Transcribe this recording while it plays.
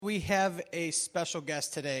We have a special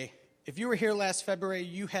guest today. If you were here last February,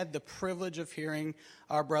 you had the privilege of hearing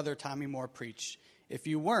our brother Tommy Moore preach. If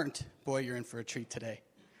you weren't, boy, you're in for a treat today.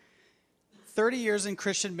 30 years in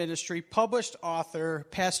Christian ministry, published author,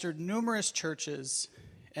 pastored numerous churches,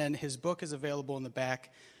 and his book is available in the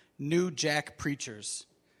back, New Jack Preachers.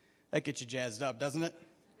 That gets you jazzed up, doesn't it?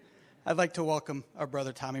 I'd like to welcome our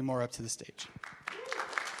brother Tommy Moore up to the stage.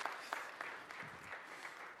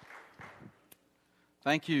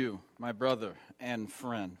 Thank you, my brother and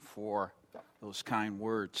friend, for those kind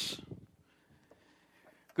words.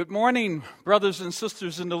 Good morning, brothers and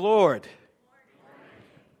sisters in the Lord.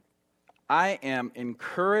 I am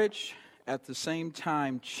encouraged, at the same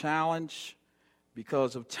time challenged,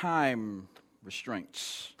 because of time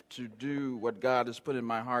restraints, to do what God has put in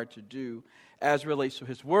my heart to do as it relates to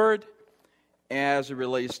His Word, as it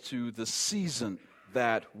relates to the season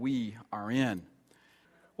that we are in.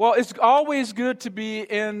 Well, it's always good to be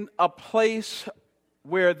in a place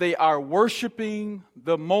where they are worshiping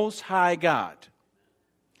the Most High God.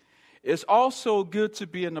 It's also good to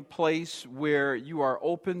be in a place where you are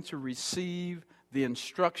open to receive the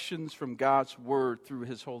instructions from God's Word through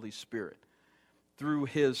His Holy Spirit, through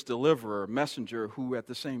His deliverer, messenger, who at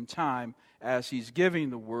the same time, as He's giving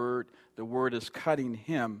the Word is cutting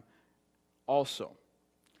him also.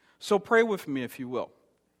 So pray with me, if you will.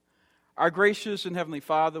 Our gracious and Heavenly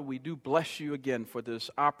Father, we do bless you again for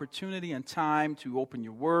this opportunity and time to open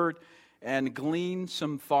your Word and glean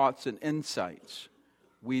some thoughts and insights.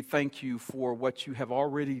 We thank you for what you have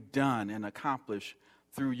already done and accomplished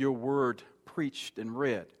through your Word preached and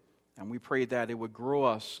read. And we pray that it would grow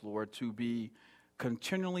us, Lord, to be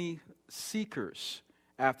continually seekers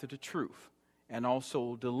after the truth and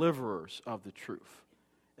also deliverers of the truth,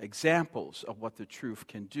 examples of what the truth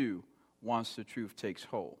can do once the truth takes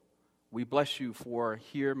hold. We bless you for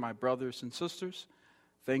here, my brothers and sisters.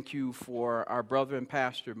 Thank you for our brother and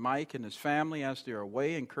pastor Mike and his family as they're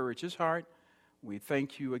away. Encourage his heart. We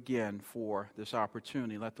thank you again for this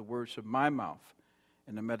opportunity. Let the words of my mouth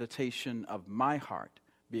and the meditation of my heart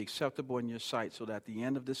be acceptable in your sight, so that at the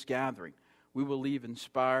end of this gathering, we will leave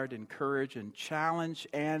inspired, encouraged, and challenged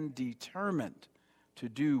and determined to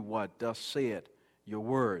do what thus saith your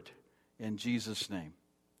word. In Jesus' name,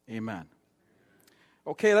 amen.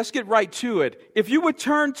 Okay, let's get right to it. If you would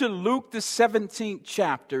turn to Luke, the 17th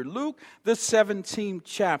chapter. Luke, the 17th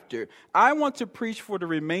chapter. I want to preach for the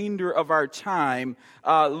remainder of our time.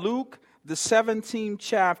 Luke, the 17th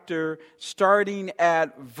chapter, starting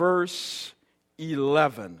at verse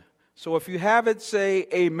 11. So if you have it, say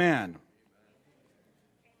amen.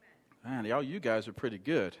 Man, y'all, you guys are pretty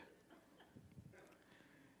good.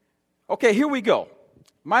 Okay, here we go.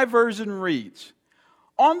 My version reads,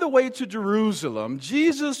 on the way to Jerusalem,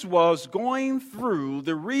 Jesus was going through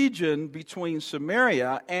the region between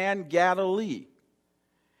Samaria and Galilee.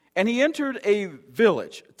 And he entered a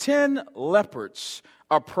village. 10 lepers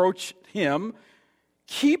approached him.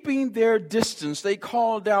 Keeping their distance, they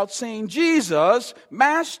called out, saying, Jesus,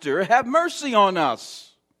 Master, have mercy on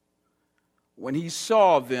us. When he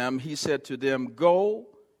saw them, he said to them, go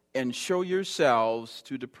and show yourselves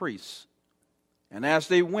to the priests. And as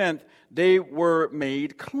they went, they were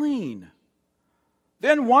made clean.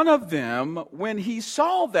 Then one of them, when he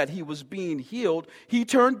saw that he was being healed, he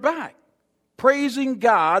turned back. Praising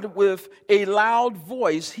God with a loud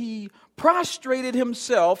voice, he prostrated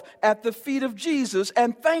himself at the feet of Jesus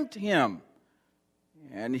and thanked him.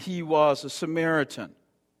 And he was a Samaritan.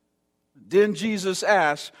 Then Jesus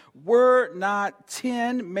asked, were not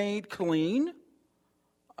 10 made clean?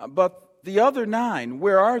 But the other 9,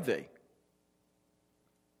 where are they?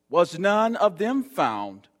 Was none of them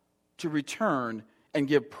found to return and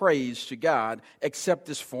give praise to God except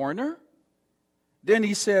this foreigner? Then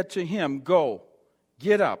he said to him, go,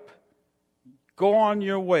 get up, go on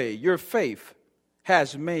your way. Your faith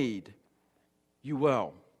has made you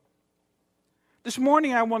well. This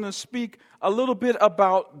morning I want to speak a little bit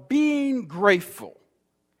about being grateful.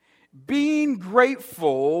 Being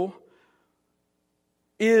grateful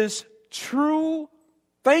is true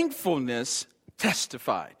thankfulness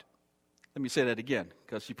testified. Let me say that again,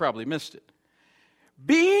 because you probably missed it.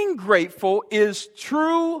 Being grateful is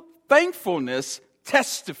true thankfulness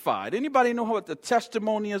testified. Anybody know what the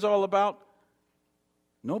testimony is all about?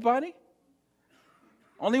 Nobody?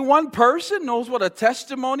 Only one person knows what a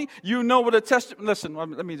testimony. You know what a testimony. Listen,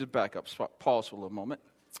 let me just back up. Pause for a little moment.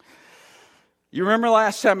 You remember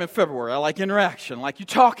last time in February, I like interaction, I like you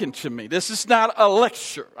talking to me. This is not a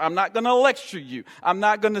lecture. I'm not going to lecture you. I'm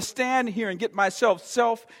not going to stand here and get myself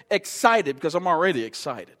self-excited because I'm already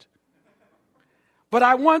excited. But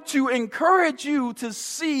I want to encourage you to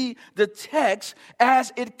see the text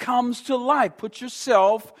as it comes to life. Put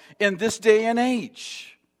yourself in this day and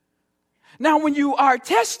age. Now, when you are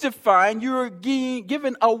testifying, you're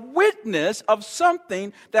given a witness of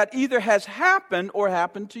something that either has happened or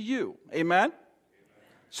happened to you. Amen?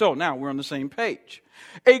 So now we're on the same page.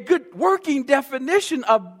 A good working definition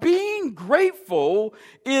of being grateful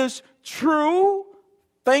is true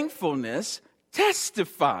thankfulness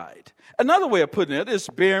testified. Another way of putting it is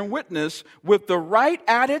bearing witness with the right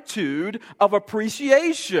attitude of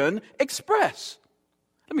appreciation expressed.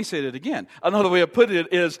 Let me say that again. Another way of putting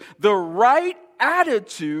it is the right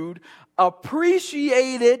attitude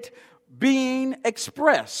appreciated being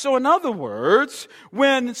expressed. So in other words,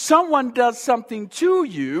 when someone does something to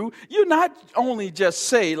you, you not only just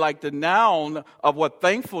say like the noun of what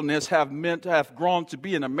thankfulness have grown to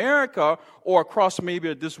be in America or across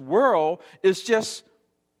maybe this world, is just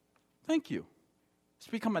thank you. It's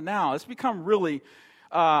become a noun. It's become really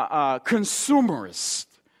consumerist.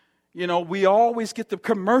 You know, we always get the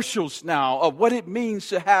commercials now of what it means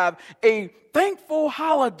to have a thankful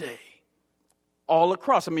holiday all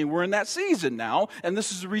across. I mean, we're in that season now, and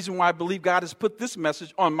this is the reason why I believe God has put this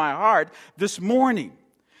message on my heart this morning.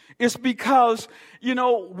 It's because, you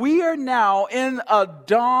know, we are now in a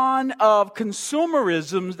dawn of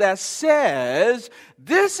consumerism that says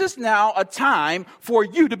this is now a time for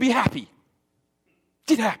you to be happy.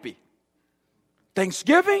 Get happy.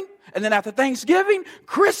 Thanksgiving, and then after Thanksgiving,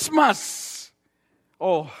 Christmas.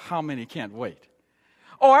 Oh, how many can't wait?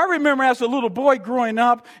 Oh, I remember as a little boy growing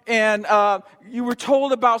up, and you were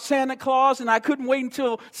told about Santa Claus, and I couldn't wait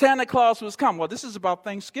until Santa Claus was coming. Well, this is about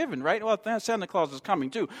Thanksgiving, right? Well, Santa Claus is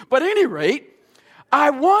coming too. But at any rate,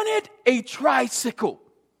 I wanted a tricycle.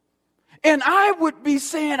 And I would be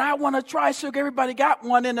saying, I want a tricycle. Everybody got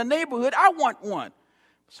one in the neighborhood. I want one.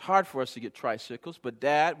 It's hard for us to get tricycles, but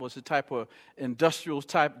Dad was the type of industrious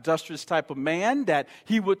type of man that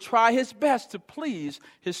he would try his best to please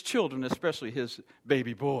his children, especially his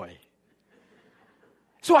baby boy.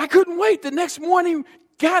 So I couldn't wait. The next morning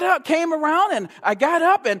came around, and I got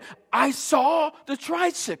up and I saw the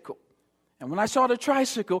tricycle. And when I saw the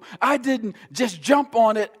tricycle, I didn't just jump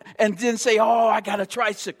on it and then say, oh, I got a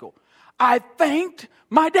tricycle. I thanked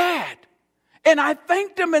my dad. And I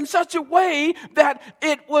thanked him in such a way that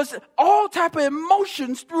it was all type of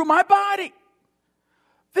emotions through my body.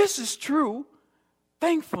 This is true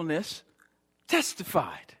thankfulness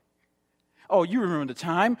testified. Oh, you remember the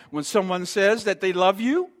time when someone says that they love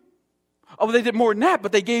you? Oh, they did more than that,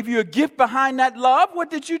 but they gave you a gift behind that love.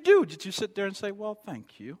 What did you do? Did you sit there and say, well,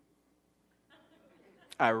 thank you?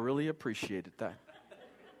 I really appreciated that.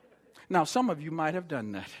 Now, some of you might have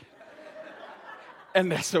done that.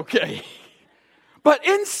 And that's okay. But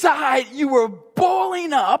inside, you were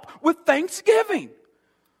boiling up with thanksgiving.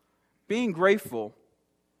 Being grateful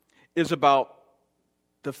is about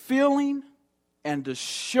the feeling and the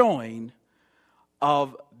showing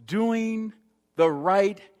of doing the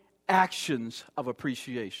right actions of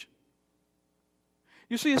appreciation.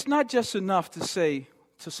 You see, it's not just enough to say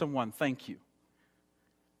to someone, thank you.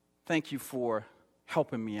 Thank you for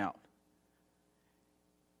helping me out.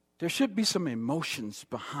 There should be some emotions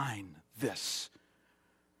behind this.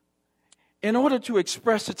 In order to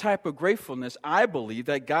express the type of gratefulness I believe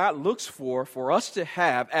that God looks for us to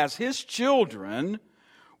have as His children,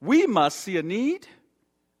 we must see a need,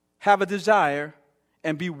 have a desire,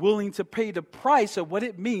 and be willing to pay the price of what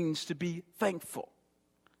it means to be thankful.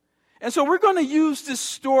 And so we're going to use this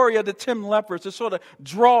story of the 10 lepers to sort of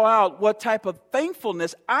draw out what type of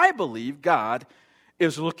thankfulness I believe God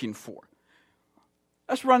is looking for.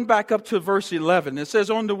 Let's run back up to verse 11. It says,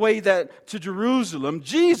 on the way to Jerusalem,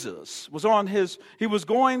 Jesus was he was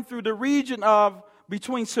going through the region of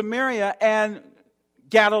between Samaria and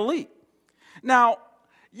Galilee. Now,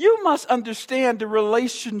 you must understand the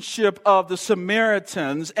relationship of the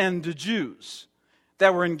Samaritans and the Jews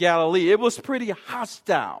that were in Galilee. It was pretty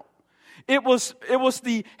hostile. It was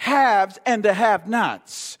the haves and the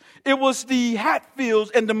have-nots. It was the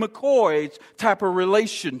Hatfields and the McCoys type of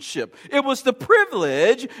relationship. It was the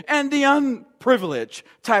privileged and the unprivileged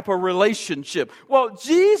type of relationship. Well,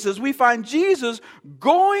 we find Jesus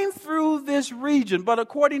going through this region, but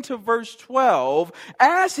according to verse 12,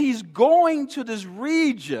 as he's going to this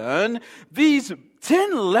region, these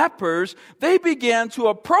 10 lepers, they began to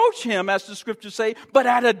approach him, as the scriptures say, but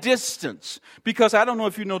at a distance. Because I don't know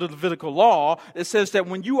if you know the Levitical law, it says that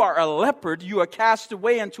when you are a leopard, you are cast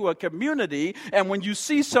away into a community, and when you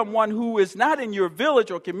see someone who is not in your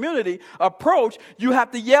village or community approach, you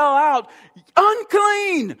have to yell out,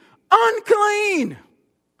 unclean, unclean.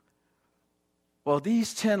 Well,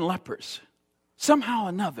 these 10 lepers somehow or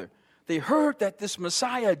another, they heard that this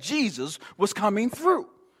Messiah, Jesus, was coming through.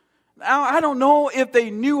 Now, I don't know if they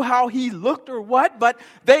knew how he looked or what, but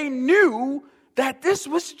they knew that this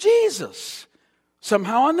was Jesus.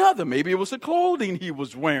 Somehow or another. Maybe it was the clothing he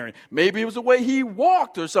was wearing. Maybe it was the way he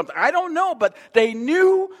walked or something. I don't know, but they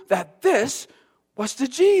knew that this was the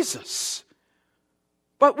Jesus.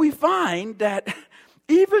 But we find that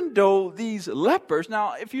even though these lepers,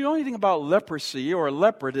 now if you know anything about leprosy or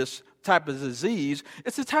this type of disease,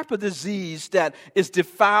 it's a type of disease that is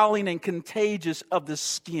defiling and contagious of the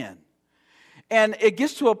skin. And it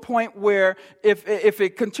gets to a point where if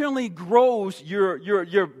it continually grows,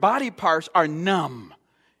 your body parts are numb.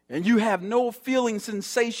 And you have no feeling,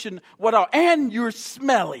 sensation, whatever. And you're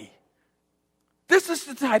smelly. This is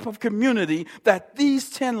the type of community that these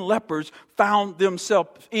 10 lepers found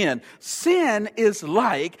themselves in. Sin is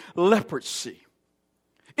like leprosy.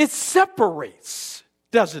 It separates,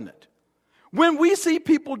 doesn't it? When we see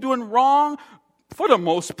people doing wrong, for the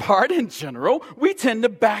most part, in general, we tend to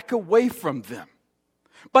back away from them.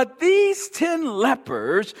 But these 10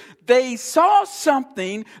 lepers, they saw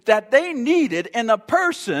something that they needed in a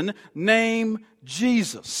person named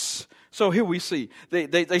Jesus. So here we see,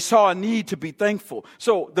 they saw a need to be thankful.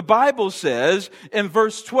 So the Bible says in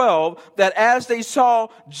verse 12 that as they saw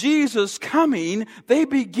Jesus coming, they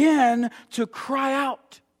began to cry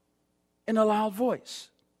out in a loud voice.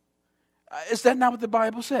 Is that not what the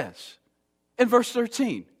Bible says? In verse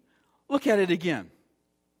 13, look at it again.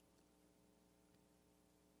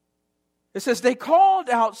 It says, they called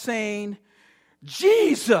out saying,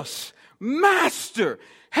 Jesus, Master,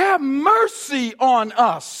 have mercy on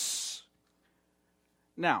us.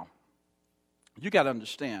 Now, you got to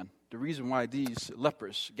understand the reason why these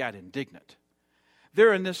lepers got indignant.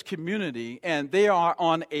 They're in this community and they are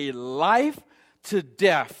on a life to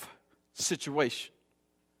death situation.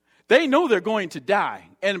 They know they're going to die,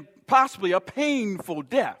 and possibly a painful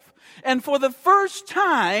death. And for the first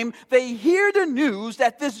time, they hear the news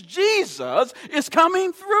that this Jesus is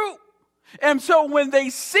coming through. And so when they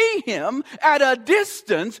see him at a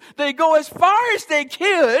distance, they go as far as they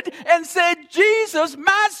could and said, Jesus,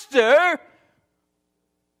 Master,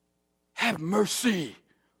 have mercy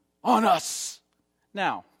on us.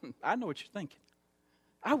 Now, I know what you're thinking.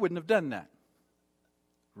 I wouldn't have done that.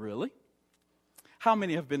 Really? How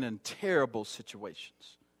many have been in terrible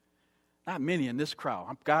situations? Not many in this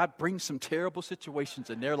crowd. God brings some terrible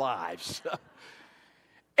situations in their lives.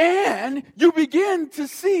 And you begin to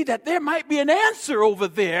see that there might be an answer over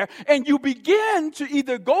there, and you begin to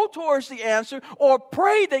either go towards the answer or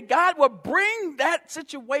pray that God will bring that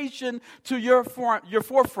situation to your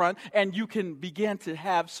forefront, and you can begin to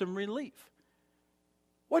have some relief.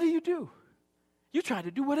 What do? You try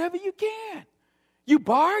to do whatever you can. You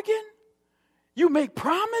bargain. You make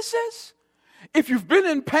promises. If you've been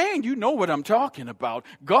in pain, you know what I'm talking about.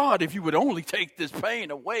 God, if you would only take this pain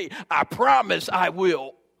away, I promise I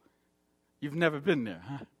will. You've never been there,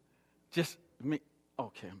 huh? Just me.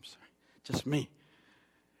 Okay, I'm sorry. Just me.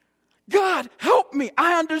 God, help me.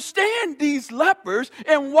 I understand these lepers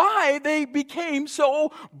and why they became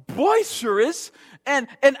so boisterous and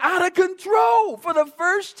out of control. For the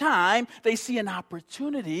first time, they see an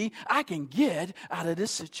opportunity I can get out of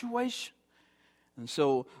this situation. And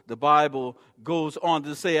so the Bible goes on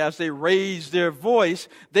to say, as they raise their voice,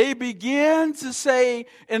 they begin to say,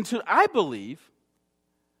 I believe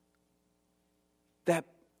that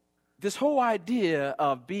this whole idea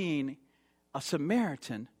of being a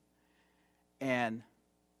Samaritan and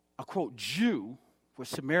a, quote, Jew, what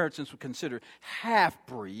Samaritans would consider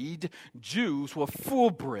half-breed, Jews were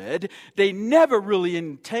full-bred. They never really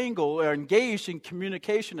entangled or engaged in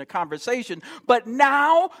communication or conversation, but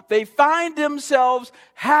now they find themselves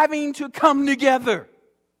having to come together.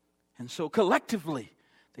 And so collectively,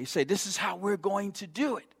 they say, this is how we're going to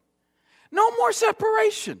do it. No more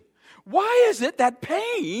separation. Why is it that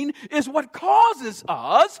pain is what causes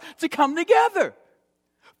us to come together?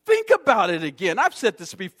 Think about it again. I've said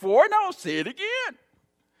this before, and I'll say it again.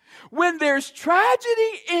 When there's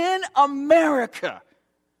tragedy in America,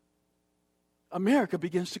 America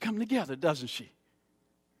begins to come together, doesn't she?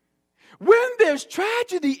 When there's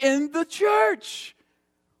tragedy in the church,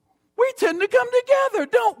 we tend to come together,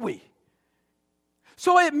 don't we?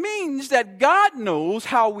 So it means that God knows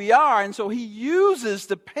how we are, and so he uses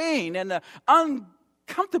the pain and the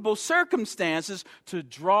uncomfortable circumstances to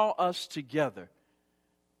draw us together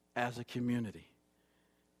as a community.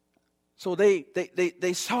 So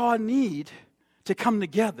they saw a need to come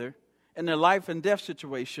together in their life and death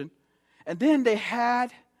situation, and then they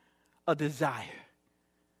had a desire.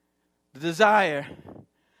 The desire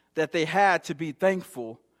that they had to be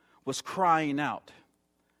thankful was crying out.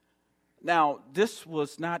 Now, this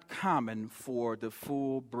was not common for the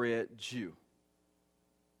full-bred Jew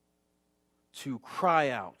to cry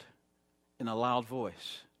out in a loud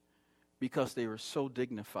voice because they were so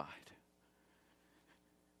dignified.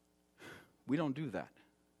 We don't do that.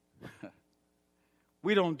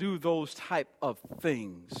 We don't do those type of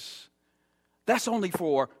things. That's only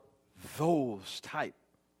for those type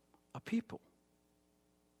of people.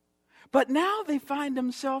 But now they find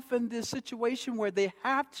themselves in this situation where they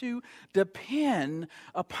have to depend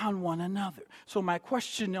upon one another. So my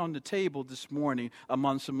question on the table this morning,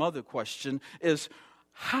 among some other questions, is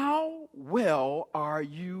how well are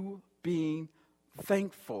you being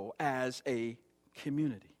thankful as a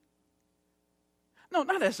community? No,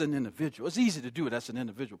 not as an individual. It's easy to do it as an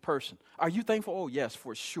individual person. Are you thankful? Oh, yes,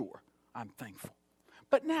 for sure. I'm thankful.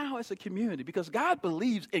 But now as a community, because God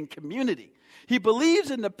believes in community. He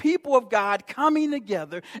believes in the people of God coming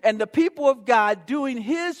together and the people of God doing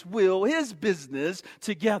His will, His business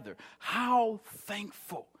together. How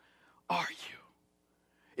thankful are you?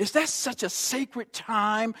 Is that such a sacred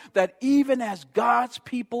time that even as God's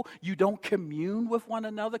people, you don't commune with one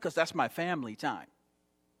another? Because that's my family time.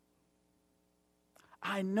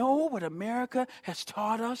 I know what America has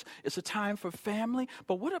taught us is a time for family,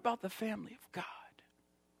 but what about the family of God?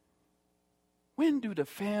 When do the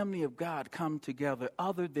family of God come together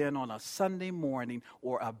other than on a Sunday morning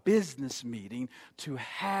or a business meeting to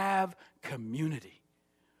have community,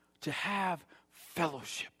 to have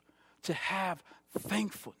fellowship, to have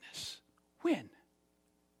thankfulness? When?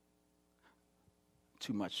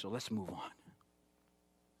 Too much, so let's move on.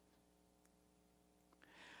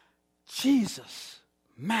 Jesus,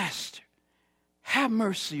 Master, have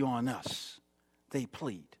mercy on us, they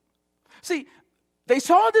plead. See, they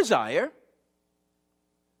saw a desire.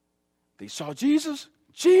 They saw Jesus,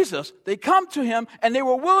 they come to him, and they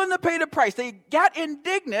were willing to pay the price. They got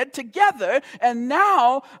indignant together, and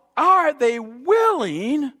now are they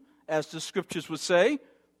willing, as the scriptures would say,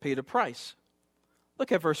 pay the price?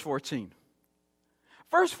 Look at verse 14.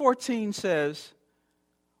 Verse 14 says,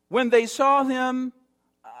 when they saw him,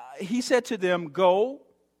 he said to them, go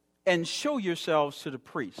and show yourselves to the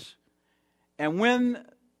priests.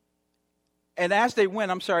 And as they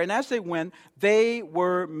went, they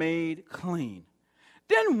were made clean.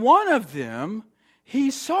 Then one of them,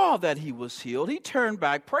 he saw that he was healed. He turned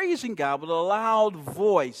back, praising God with a loud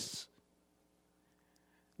voice.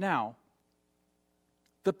 Now,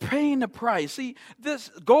 the paying the price. See,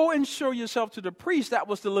 this go and show yourself to the priest. That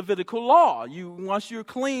was the Levitical law. Once you're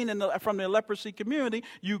clean from the leprosy community,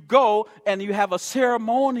 you go and you have a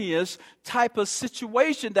ceremonious type of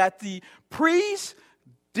situation that the priest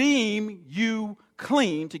deem you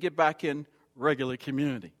clean to get back in regular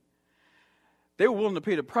community. They were willing to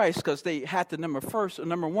pay the price because they had to, number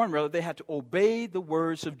one, they had to obey the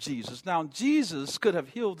words of Jesus. Now, Jesus could have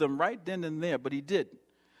healed them right then and there, but he didn't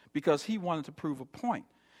because he wanted to prove a point.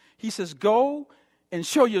 He says, go and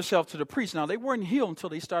show yourself to the priest. Now, they weren't healed until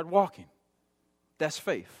they started walking. That's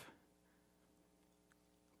faith.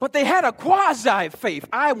 But they had a quasi-faith,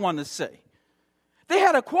 I want to say. They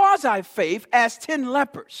had a quasi-faith as 10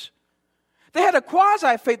 lepers. They had a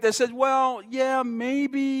quasi-faith that said, well, yeah,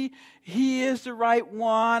 maybe he is the right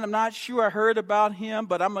one. I'm not sure I heard about him,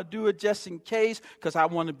 but I'm going to do it just in case because I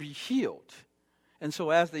want to be healed. And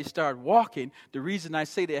so as they started walking, the reason I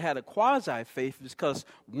say they had a quasi-faith is because,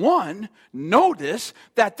 one, notice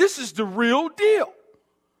that this is the real deal.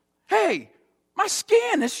 Hey, my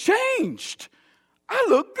skin has changed. I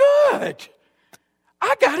look good.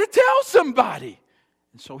 I got to tell somebody.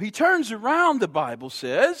 And so he turns around, the Bible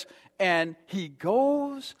says, and he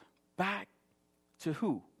goes back to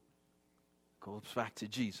who? Goes back to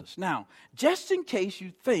Jesus. Now, just in case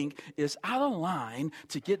you think it's out of line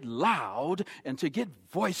to get loud and to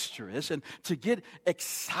get boisterous and to get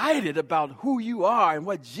excited about who you are and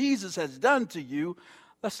what Jesus has done to you,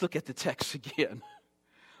 let's look at the text again.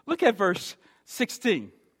 Look at verse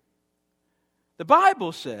 16. The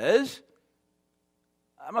Bible says,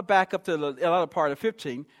 I'm going to back up to the other part of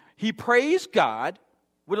 15. He praised God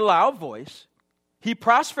with a loud voice. He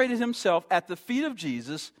prostrated himself at the feet of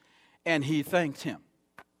Jesus, and he thanked him.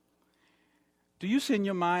 Do you see in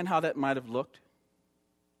your mind how that might have looked?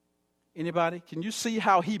 Anybody? Can you see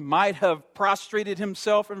how he might have prostrated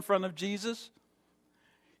himself in front of Jesus?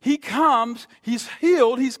 He comes, he's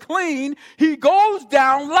healed, he's clean, he goes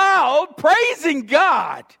down loud, praising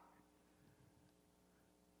God.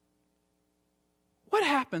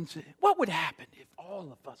 What would happen if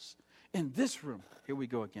all of us in this room, here we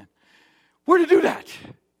go again, were to do that?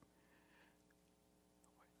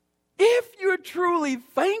 If you're truly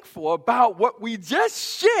thankful about what we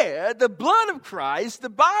just shared, the blood of Christ, the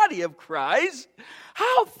body of Christ,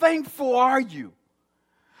 how thankful are you?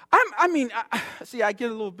 I get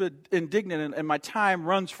a little bit indignant and my time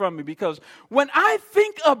runs from me because when I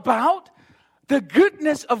think about the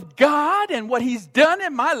goodness of God and what He's done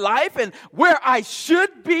in my life and where I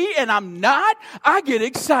should be and I'm not, I get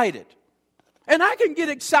excited. And I can get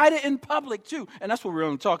excited in public too. And that's what we're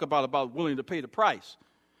going to talk about willing to pay the price.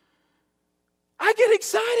 I get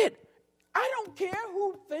excited. I don't care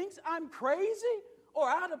who thinks I'm crazy or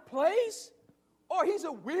out of place or he's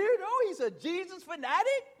a weirdo, he's a Jesus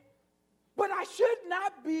fanatic. But I should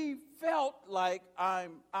not be felt like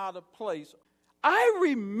I'm out of place. I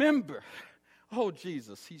remember, oh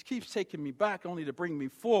Jesus, He keeps taking me back only to bring me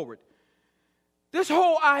forward. This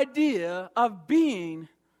whole idea of being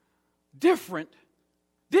different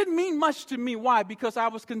didn't mean much to me. Why? Because I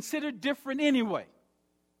was considered different anyway.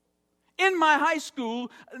 In my high school,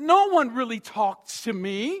 no one really talked to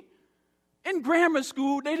me. In grammar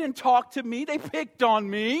school, they didn't talk to me. They picked on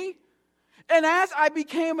me. And as I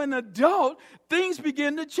became an adult, things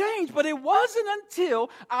began to change. But it wasn't until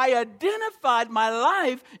I identified my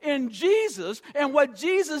life in Jesus and what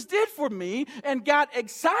Jesus did for me and got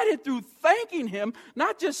excited through thanking Him,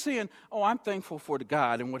 not just saying, oh, I'm thankful for the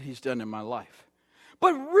God and what He's done in my life,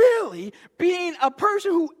 but really being a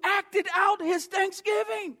person who acted out His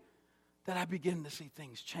thanksgiving, that I began to see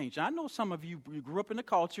things change. I know some of you grew up in a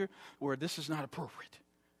culture where this is not appropriate.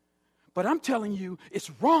 But I'm telling you,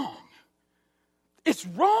 it's wrong. It's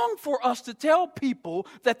wrong for us to tell people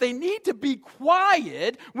that they need to be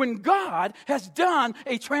quiet when God has done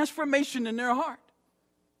a transformation in their heart.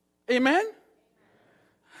 Amen?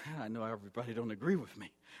 I know everybody don't agree with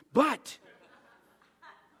me. But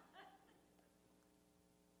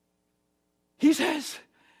He says,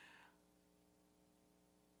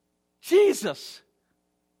 Jesus,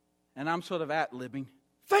 and I'm sort of ad-libbing,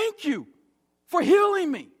 thank you for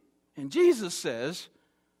healing me. And Jesus says,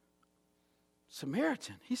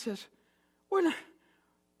 Samaritan, He says, weren't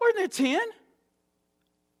there 10? In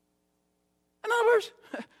other words,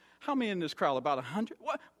 how many in this crowd? About 100?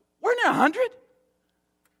 Weren't there 100?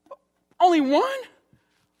 Only one?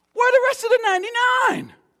 Where are the rest of the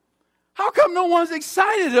 99? How come no one's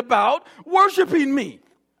excited about worshiping me?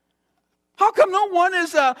 How come no one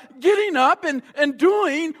is getting up and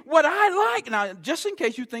doing what I like? Now, just in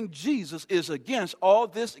case you think Jesus is against all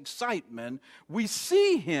this excitement, we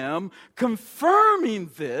see Him confirming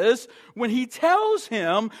this when He tells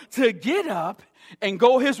him to get up and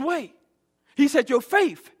go his way. He said, your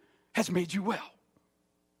faith has made you well.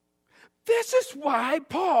 This is why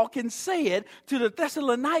Paul can say it to the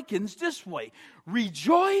Thessalonians this way.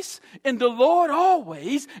 Rejoice in the Lord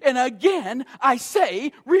always, and again I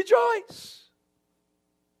say rejoice.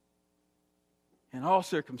 In all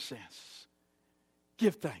circumstances,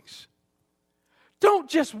 give thanks. Don't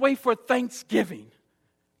just wait for Thanksgiving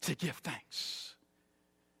to give thanks.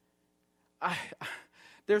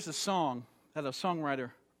 There's a song that a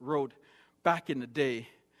songwriter wrote back in the day.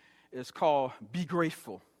 It's called Be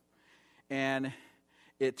Grateful. And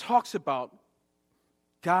it talks about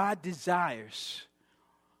God desires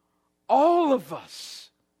all of us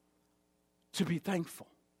to be thankful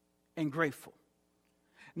and grateful.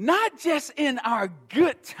 Not just in our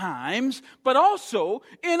good times, but also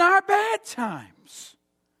in our bad times.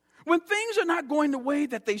 When things are not going the way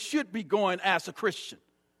that they should be going as a Christian.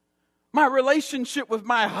 My relationship with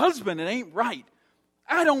my husband, it ain't right.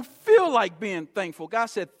 I don't feel like being thankful. God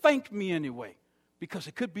said, thank me anyway. Because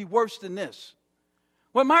it could be worse than this.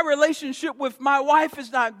 When my relationship with my wife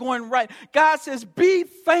is not going right, God says, be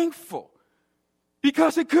thankful.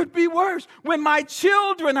 Because it could be worse. When my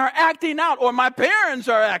children are acting out or my parents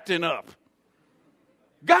are acting up.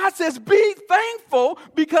 God says, be thankful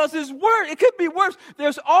because it's worse. It could be worse.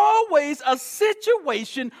 There's always a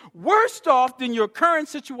situation worse off than your current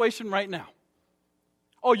situation right now.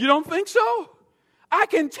 Oh, you don't think so? I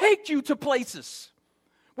can take you to places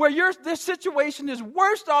where this situation is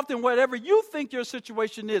worse off than whatever you think your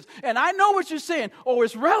situation is. And I know what you're saying. Oh,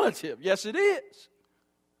 it's relative. Yes, it is.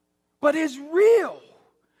 But it's real.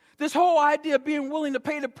 This whole idea of being willing to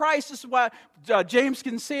pay the price, this is why James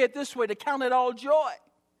can say it this way, to count it all joy.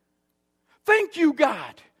 Thank you,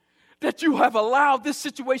 God, that you have allowed this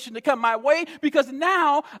situation to come my way, because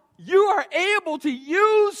now you are able to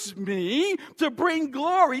use me to bring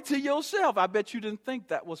glory to yourself. I bet you didn't think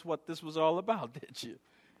that was what this was all about, did you?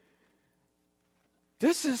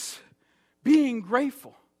 This is being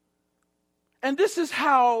grateful. And this is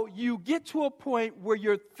how you get to a point where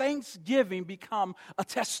your thanksgiving become a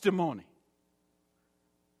testimony.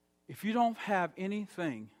 If you don't have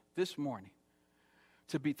anything this morning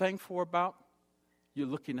to be thankful about, you're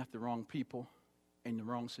looking at the wrong people in the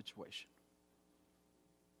wrong situation.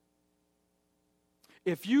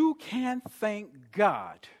 If you can't thank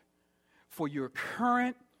God for your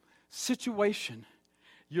current situation,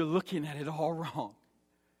 you're looking at it all wrong.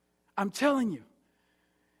 I'm telling you,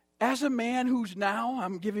 as a man who's now,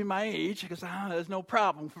 I'm giving my age because there's no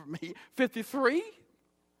problem for me, 53,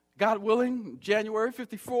 God willing, January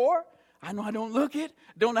 54. I know I don't look it,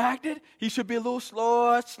 don't act it. He should be a little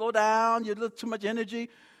slower, slow down, you have a little too much energy.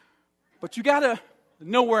 But you got to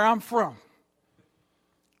know where I'm from.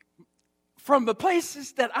 From the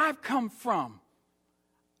places that I've come from,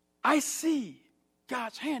 I see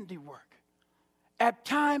God's handiwork. At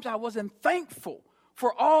times I wasn't thankful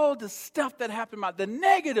for all the stuff that happened, the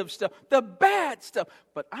negative stuff, the bad stuff.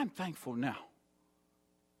 But I'm thankful now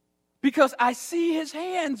because I see his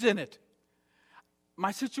hands in it.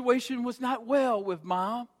 My situation was not well with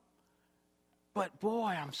Mom, but boy,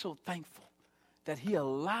 I'm so thankful that he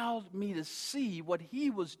allowed me to see what he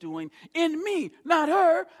was doing in me, not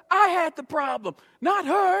her. I had the problem, not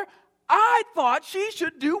her. I thought she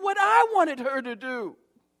should do what I wanted her to do.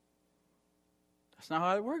 That's not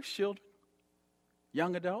how it works, children.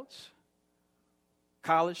 Young adults,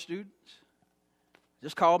 college students.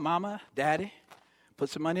 Just call mama, daddy, put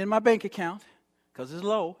some money in my bank account because it's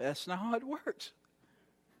low. That's not how it works.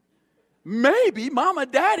 Maybe mama,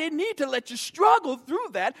 daddy need to let you struggle through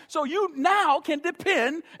that so you now can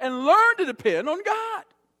depend and learn to depend on God.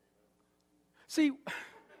 See,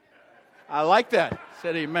 I like that.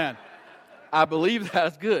 Said amen. I believe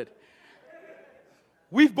that's good.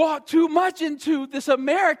 We've bought too much into this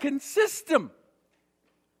American system.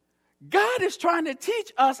 God is trying to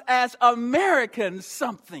teach us as Americans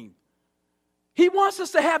something. He wants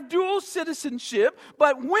us to have dual citizenship,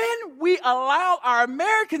 but when we allow our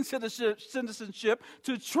American citizenship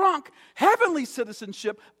to trump heavenly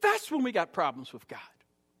citizenship, that's when we got problems with God.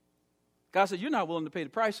 God said, you're not willing to pay the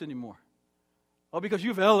price anymore. Oh, because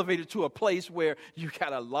you've elevated to a place where you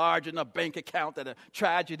got a large enough bank account that a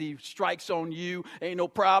tragedy strikes on you. Ain't no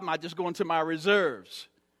problem. I just go into my reserves.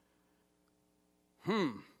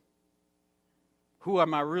 Who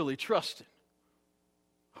am I really trusting?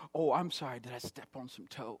 Oh, I'm sorry, did I step on some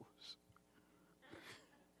toes?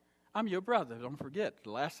 I'm your brother, don't forget.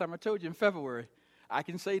 The last time I told you in February, I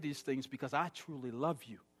can say these things because I truly love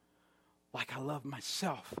you like I love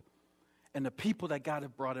myself and the people that God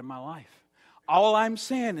has brought in my life. All I'm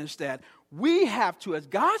saying is that we have to, as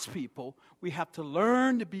God's people, we have to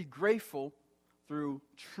learn to be grateful through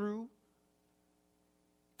true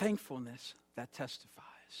thankfulness that testifies.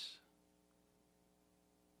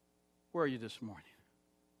 Where are you this morning?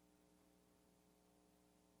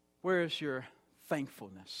 Where is your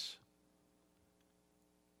thankfulness?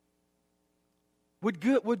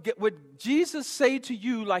 Would Jesus say to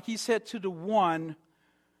you, like he said to the one,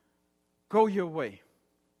 go your way,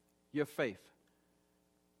 your faith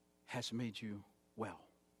has made you well?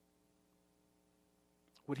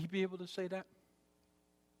 Would he be able to say that?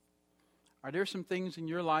 Are there some things in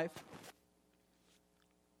your life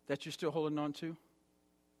that you're still holding on to,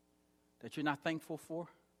 that you're not thankful for?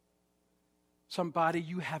 Somebody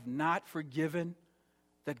you have not forgiven,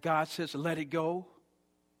 that God says, let it go,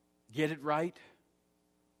 get it right.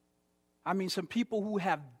 I mean, some people who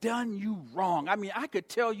have done you wrong. I mean, I could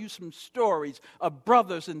tell you some stories of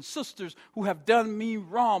brothers and sisters who have done me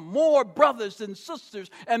wrong, more brothers than sisters,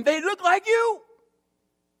 and they look like you.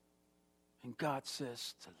 And God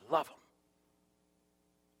says to love them.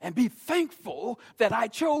 And be thankful that I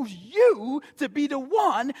chose you to be the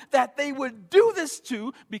one that they would do this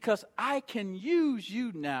to, because I can use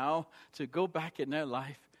you now to go back in their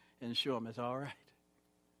life and show them it's all right.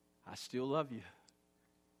 I still love you.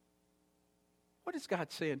 What is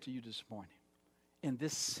God saying to you this morning in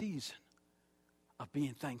this season of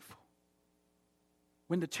being thankful?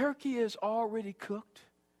 When the turkey is already cooked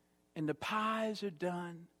and the pies are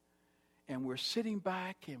done, and we're sitting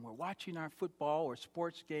back and we're watching our football or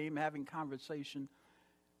sports game, having conversation,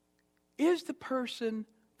 is the person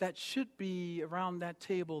that should be around that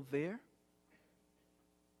table there?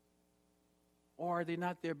 Or are they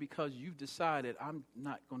not there because you've decided, I'm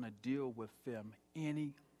not going to deal with them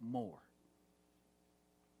anymore?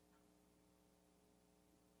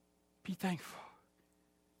 Be thankful.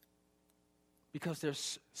 Because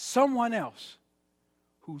there's someone else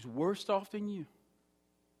who's worse off than you.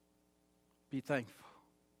 Be thankful.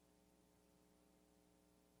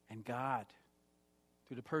 And God,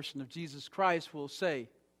 through the person of Jesus Christ, will say,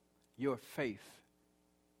 your faith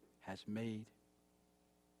has made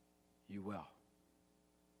you well.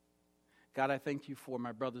 God, I thank you for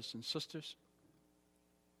my brothers and sisters.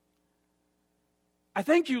 I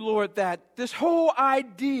thank you, Lord, that this whole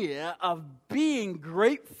idea of being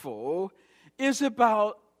grateful is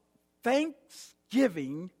about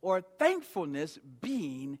thanksgiving or thankfulness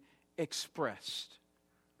being expressed.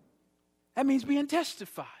 That means being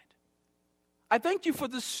testified. I thank you for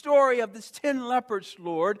the story of these 10 lepers,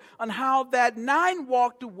 Lord, on how that 9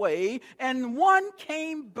 walked away and 1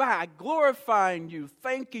 came back glorifying you,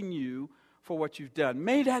 thanking you for what you've done.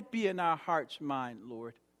 May that be in our heart's mind,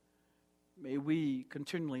 Lord. May we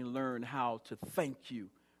continually learn how to thank you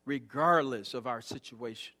regardless of our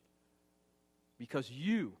situation, because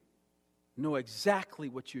you know exactly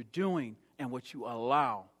what you're doing and what you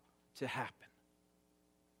allow to happen.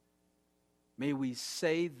 May we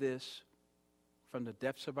say this from the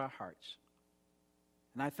depths of our hearts.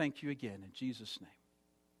 And I thank you again in Jesus'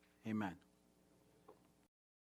 name. Amen.